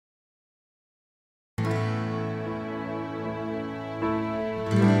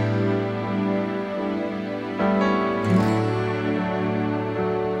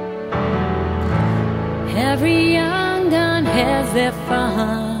their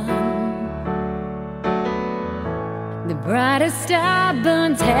fun. The brightest star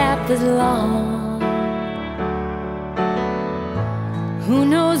burns half as long. Who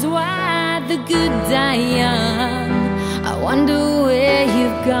knows why the good die young? I wonder where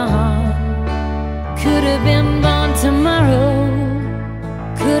you've gone. Could have been born tomorrow,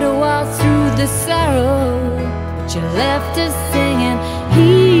 could have walked through the sorrow, but you left us singing,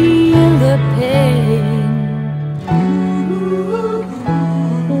 heal the pain.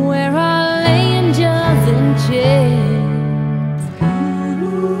 Where are angels in chains?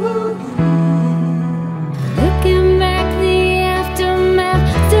 Looking back, the aftermath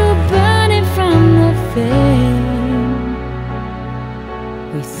still burning from the flame.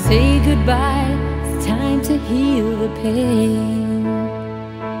 We say goodbye, it's time to heal the pain.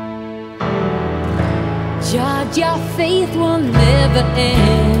 George, your faith will never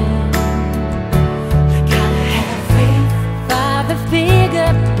end. I gotta have faith. Father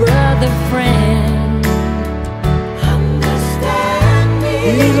figure, brother, friend, understand me.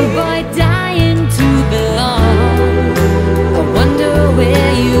 Little boy dying to belong. I wonder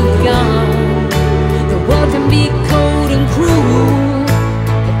where you've gone. The world can be cold and cruel,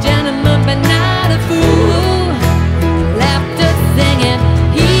 a gentleman but not a fool. Laughter singing,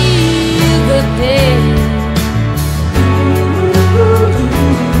 heal the pain.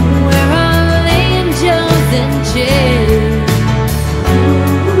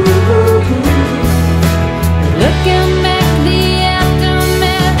 Looking back, the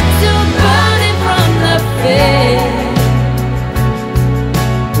aftermath still burning from the flame.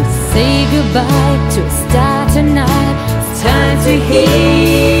 We say goodbye to a star tonight. It's time to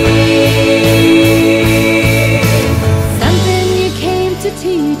heal. Something you came to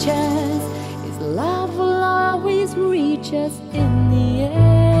teach us is love will always reach us in the end.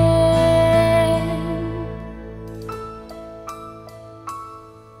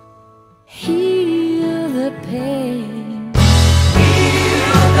 Heal the pain.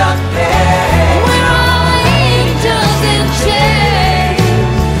 Heal the pain. We're all angels in chains.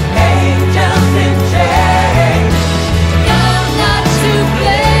 Angels in chains. You're not to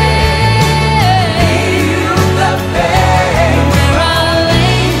blame. Heal the pain. We're all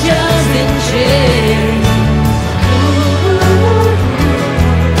angels in chains.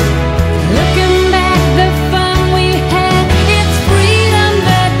 Looking back, the fun we had, it's freedom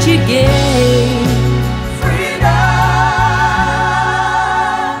that you gave.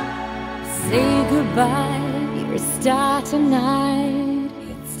 Say goodbye, you're a star tonight.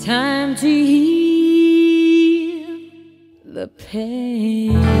 It's time to heal the pain.